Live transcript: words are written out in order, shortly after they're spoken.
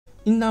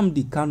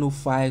Nnamdi Kanu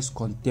files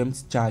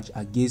contempt charge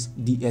against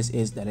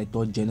DSS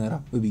Director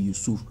General wey be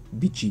Yusuf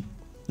Bichi.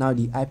 Now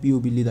the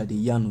IPOB leader dey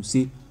yarn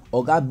say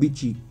Oga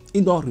Bichi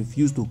he don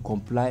refuse to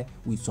comply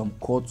with some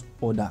court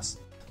orders.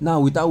 Now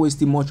without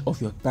wasting much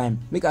of your time,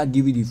 make I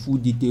give you the full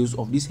details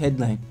of this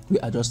headline wey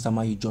I just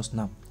summary you just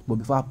now. But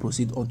before I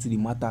proceed on to the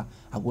matter,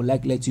 I would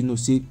like let you know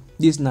say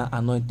this na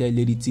Anointed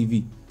Lady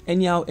TV.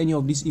 Anyhow any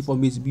of this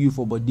information be you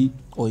for body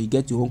or you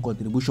get your own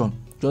contribution,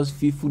 just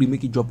feel free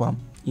make you drop am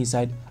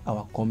inside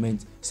our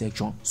comment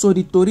section. So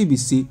the tori be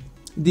say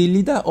the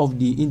leader of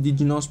the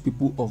indigenous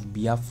people of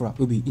Biafra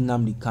wey be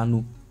Nnamdi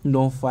Kanu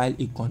don file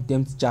a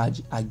contempt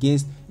charge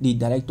against the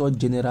Director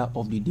General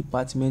of the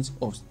Department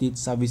of State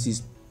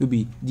Services wey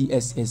be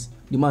DSS.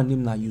 The man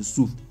name na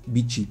Yusuf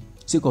Bichi,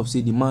 sake of say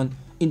the man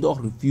he don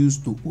refuse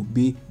to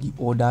obey the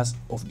orders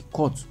of the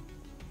court.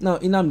 Now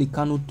Nnamdi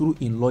Kanu through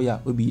in lawyer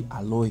wey be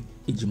Aloy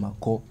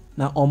Ejimako.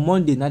 Now on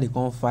Monday now they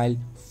come file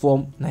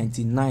form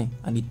 99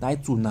 and the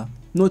title na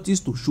notice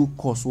to show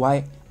cause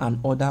why an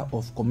order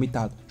of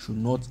committal should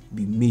not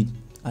be made,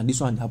 and this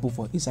one happen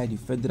for inside the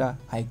Federal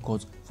High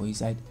Court for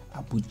inside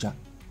Abuja.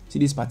 See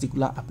this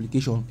particular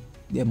application,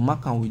 they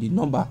mark am with the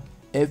number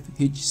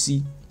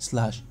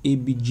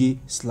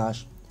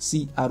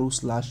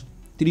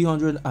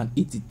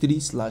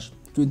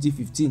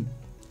FHC/ABJ/CRO/383/2015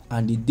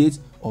 and the date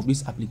of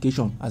this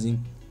application, as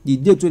in the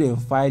date when they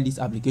file this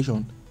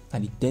application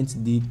and the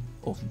 10th day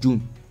of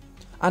June.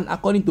 And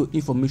according to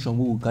information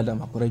we will gather,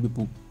 my correct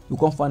people, we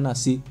can find out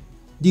say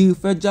the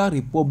Federal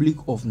Republic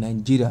of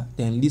Nigeria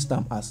then list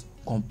them as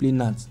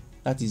complainant,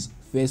 that is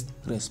first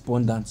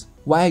respondent,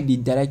 while the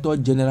Director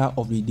General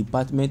of the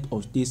Department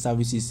of State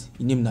Services,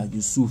 his name na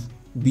Yusuf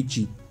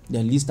Bichi,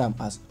 then list them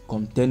as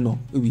contender,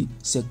 will be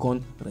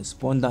second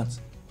respondent.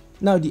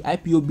 Now the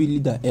IPOB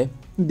leader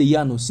the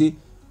yarn say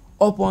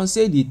upon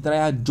say the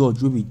trial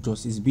judge will be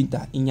Justice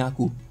Binta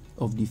Inyako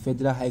of the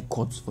Federal High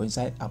Court for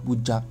inside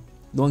Abuja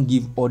don't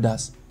give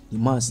orders, the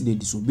man say they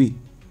disobey,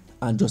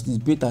 and Justice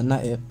Binta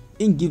now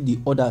give the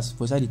orders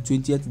for inside the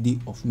 20th day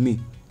of May.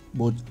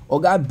 But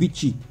Oga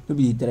Bichi,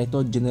 maybe the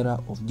Director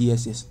General of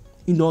DSS,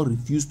 he don't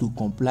refuse to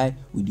comply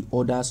with the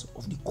orders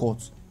of the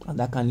court, and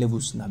that kind of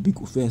levels na big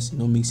offense. It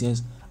don't make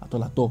sense at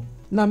all.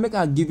 Now make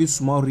I give you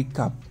small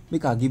recap,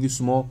 make I give you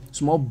small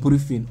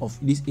briefing of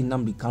this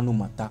Nnamdi Kanu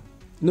matter.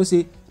 You know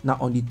say now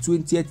on the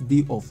 20th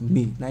day of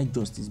May, now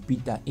Justice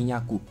Binta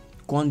Inyako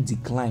can't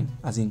decline,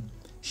 as in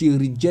she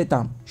reject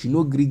am, she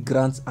no gree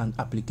grant an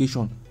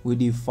application wey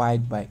dey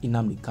filed by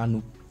Nnamdi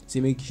Kanu, say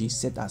make she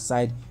set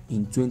aside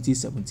in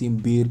 2017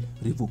 bail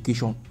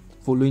revocation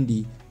following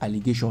the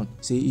allegation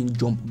say in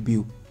jump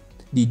bail.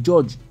 The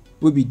judge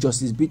will be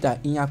Justice Binta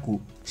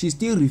Inyako, she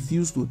still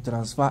refused to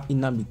transfer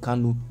Nnamdi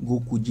Kanu go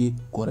Kuje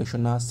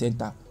Correctional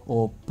Center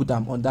or put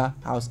am under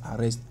house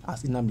arrest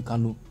as Nnamdi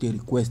Kanu dey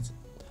request.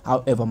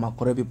 However, my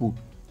correct people,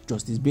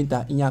 Justice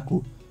Binta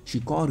Inyako, she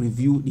can't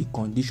review the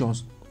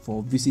conditions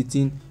for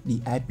visiting the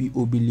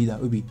IPOB leader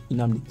will be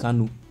Nnamdi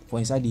Kanu for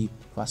inside the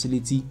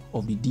facility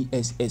of the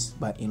DSS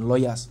by in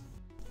lawyers.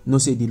 No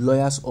say the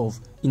lawyers of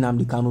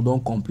Nnamdi Kanu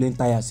don't complain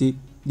tire, say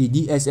the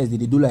DSS they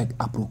do like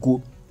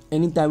aproko.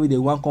 Anytime they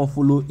want come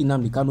follow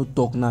Nnamdi Kanu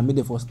talk now, make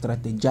them for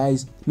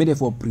strategize, make them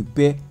for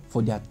prepare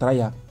for their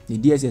trial. The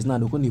DSS now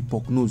they gonna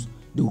poke nose,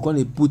 they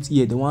gonna put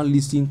here, they want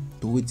listen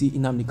to what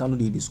Nnamdi Kanu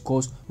they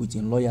discuss with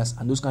in lawyers,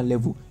 and those kind of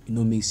level it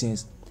no make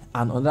sense.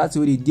 And on that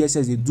way the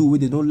DSS they do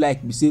what they don't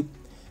like, we say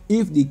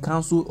if the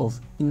council of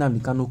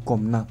Nnamdi Kanu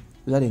come now,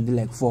 whether they do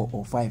like 4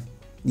 or 5,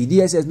 the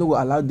DSS no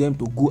will allow them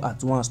to go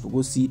at once to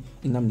go see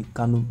Nnamdi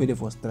Kanu, make them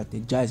for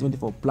strategize, make them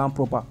for plan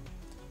proper.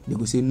 They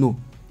go say no,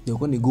 they're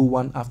going to go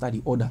one after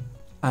the other,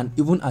 and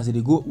even as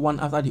they go one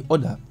after the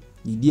other,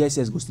 the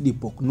DSS go still the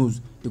poke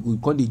nose, they go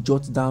call the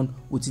jot down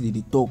what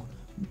they talk.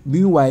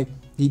 Meanwhile,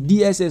 the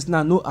DSS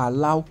now no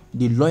allow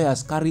the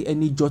lawyers carry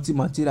any jotty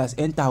materials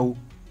enter.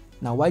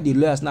 Now why the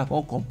lawyers now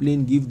can't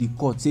complain, give the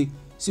court, say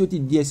see what the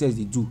DSS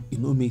they do, it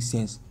no make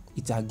sense,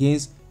 it's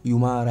against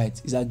human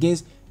rights, it's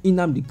against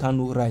Nnamdi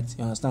Kanu rights,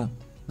 you understand?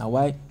 Now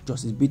why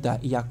Justice Binta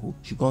Inyako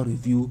she can't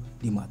review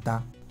the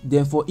matter.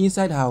 Then for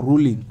inside her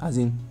ruling, as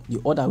in the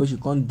order where she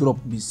can't drop,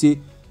 we say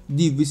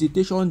the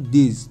visitation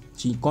days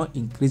she can't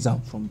increase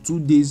them from 2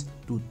 days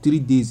to 3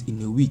 days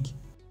in a week,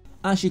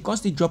 and she can't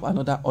still drop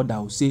another order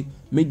will say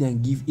make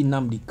them give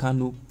Nnamdi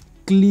Kanu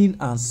clean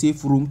and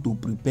safe room to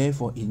prepare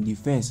for in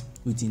defense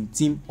within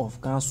team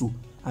of counsel,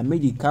 and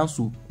make the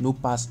council no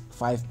pass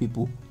 5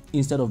 people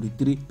instead of the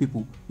 3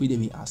 people wey they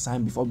be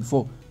assigned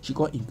before. She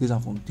can't increase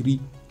them from 3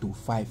 to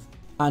 5.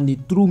 And the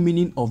true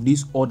meaning of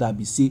this order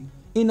be say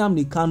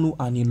Nnamdi Kanu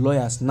and his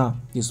lawyers now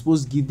they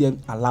supposed give them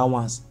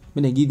allowance,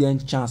 when they give them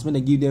chance, when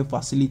they give them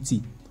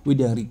facility wey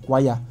they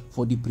require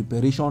for the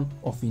preparation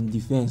of in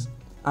defense,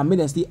 and make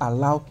them still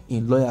allow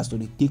in lawyers to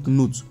take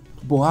notes.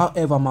 But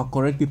however, my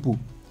correct people,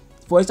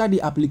 for inside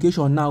the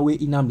application now where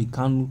Nnamdi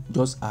Kanu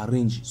just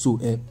arrange, so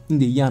in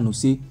the yarn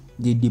say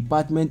the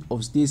Department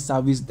of State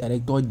Service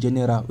Director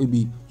General will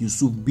be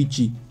Yusuf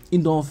Bichi, he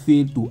don't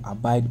fail to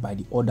abide by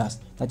the orders.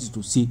 That is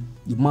to say,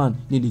 the man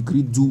need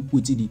agree do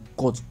what the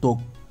court talk,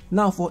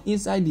 Now for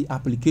inside the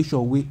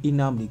application wey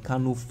Nnamdi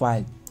Kanu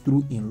file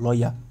through im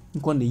lawyer,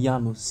 im come dey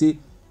yarn say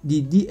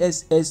the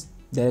DSS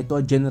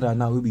Director General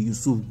now wey be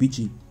Yusuf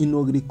Bichi, e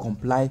no gree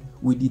comply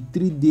with the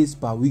 3 days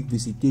per week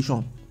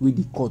visitation wey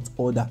the court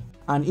order,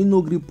 and e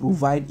no gree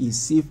provide a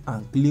safe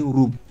and clean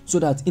room so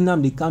that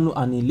Nnamdi Kanu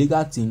and im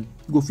legal team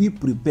go fit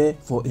prepare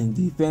for im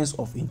defence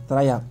of im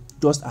trial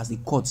just as the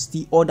court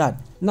still ordered.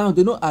 Now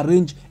they no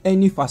arrange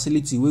any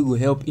facility wey go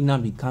help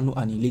Nnamdi Kanu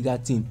and im legal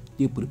team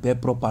dey prepare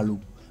properly,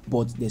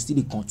 but they still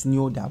dey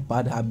continue their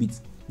bad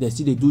habits. They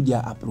still dey do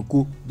their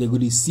aproko. They go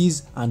dey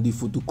seize and dey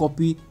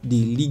photocopy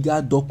the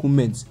legal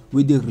documents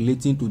wey dey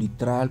relating to the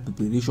trial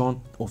preparation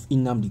of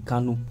Nnamdi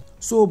Kanu.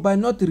 So by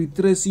not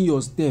retracing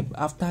your step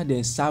after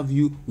they serve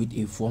you with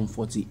a form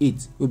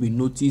 48 wey be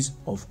notice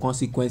of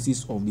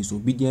consequences of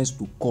disobedience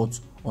to court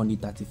on the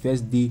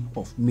 31st day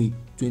of May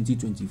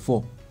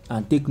 2024,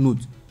 and take note,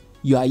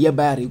 you are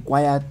hereby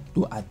required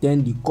to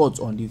attend the court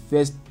on the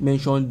first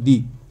mentioned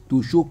day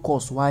to show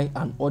cause why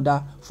an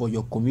order for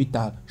your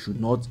committal should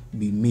not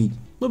be made.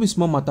 No be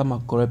small matter, my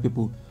correct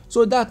people.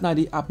 So that na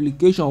the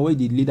application wey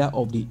the leader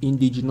of the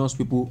indigenous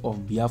people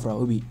of Biafra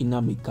wey be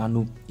Nnamdi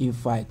Kanu im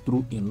file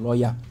through im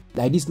lawyer.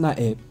 Like this na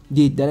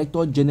the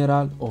Director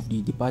General of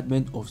the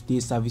Department of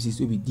State Services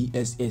wey be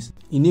DSS,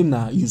 im name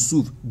na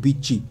Yusuf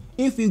Bichi.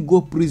 If he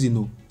go prison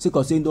o sake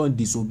of say he don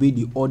disobey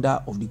the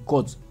order of the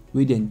court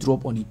wey dem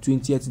drop on the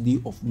 20th day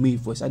of May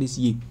for inside this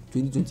year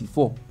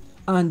 2024.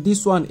 And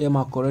this one,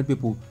 my correct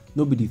people,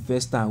 no be the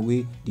first time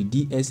wey the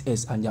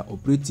DSS and their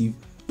operative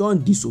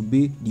don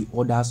disobey the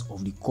orders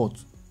of the court.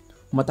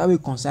 Matter wey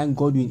concern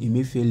Godwin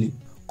Emefiele,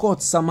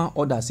 court sama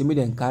order say make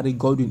dem carry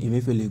Godwin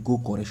Emefiele go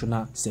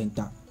correctional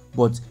center,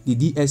 but the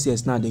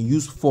DSS now dem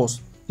use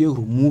force to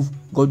remove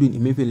Godwin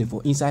Emefiele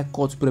for inside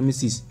court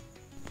premises.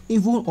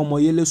 Even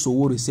Omoyele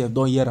Sowore sef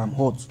don hear am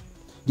hot.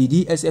 The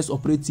DSS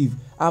operative,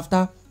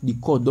 after the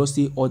court don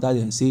say order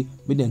dem say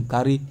make dem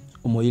carry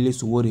Omoyele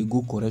Sowore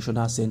go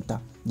correctional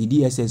center, the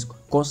DSS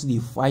constantly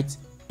fight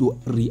to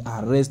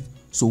rearrest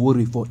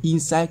Sowore for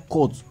inside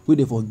court wey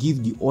dey for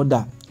give the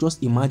order.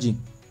 Just imagine.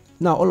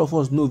 Now all of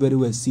us know very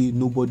well say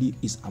nobody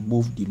is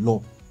above the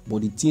law,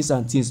 but the things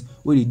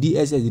wey the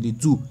DSS dey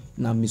do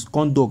na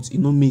misconduct. E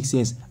no make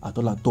sense at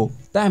all.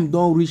 Time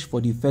don reach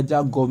for the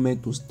federal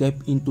government to step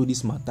into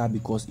this matter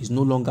because it's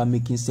no longer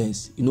making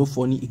sense. E no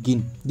funny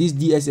again. This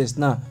DSS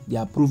now, they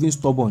are proving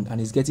stubborn and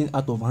it's getting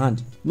out of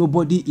hand.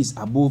 Nobody is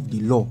above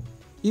the law.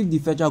 If the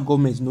federal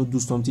government no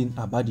do something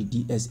about the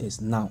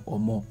DSS now or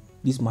more,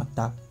 this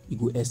matter e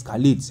go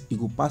escalate. E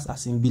go pass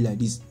as im be like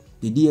this.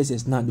 The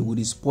DSS now, they go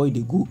dey spoil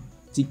the go,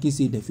 thinking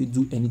say they fit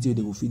do anything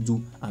they go fit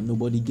do and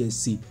nobody gets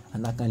say,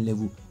 and that kind of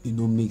level e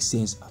no make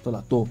sense at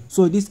all.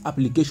 So this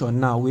application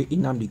now wey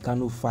Nnamdi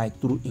Kanu fight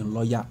through im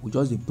lawyer, we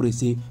just dey pray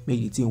say make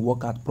the thing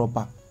work out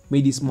proper.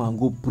 Make this man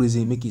go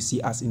prison, make he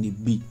see as in the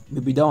be.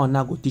 Maybe that one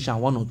now go teach am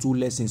 1 or 2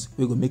 lessons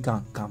wey go make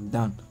am calm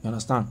down. You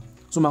understand?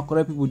 So my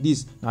correct people,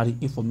 this na the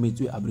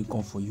information wey I bring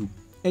come for you.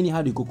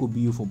 Anyhow the koko be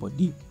you for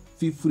body,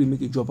 feel free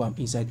make you drop am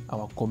inside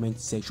our comment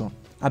section.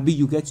 Abi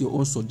you get your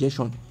own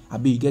suggestion,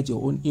 abi you get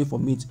your own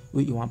informate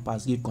wey you wan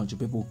pass give country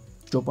people,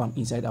 drop am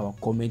inside our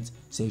comment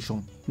section.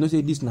 You know say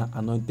this na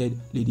Anointed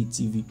Lady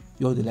TV.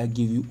 We all dey like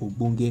give you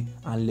ogbonge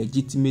and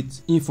legitimate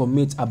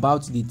informate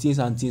about the things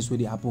and things wey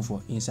dey happen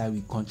for inside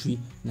we country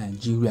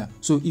Nigeria.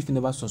 So if you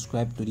never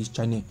subscribe to this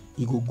channel,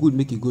 e go good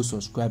make you go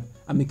subscribe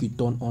and make you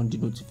turn on the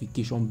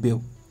notification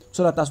bell,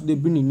 so that as we dey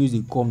bring the news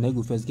dey come, na you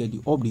go first get the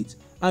update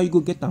and you go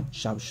get am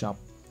sharp.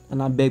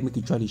 And I beg make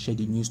you try to share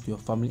the news to your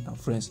family and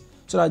friends,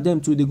 so that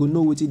them too they go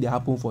know wetin dey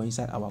happen for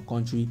inside our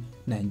country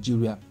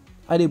Nigeria.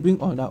 I dey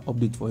bring another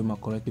update for you, my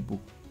correct people.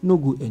 No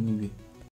go anywhere.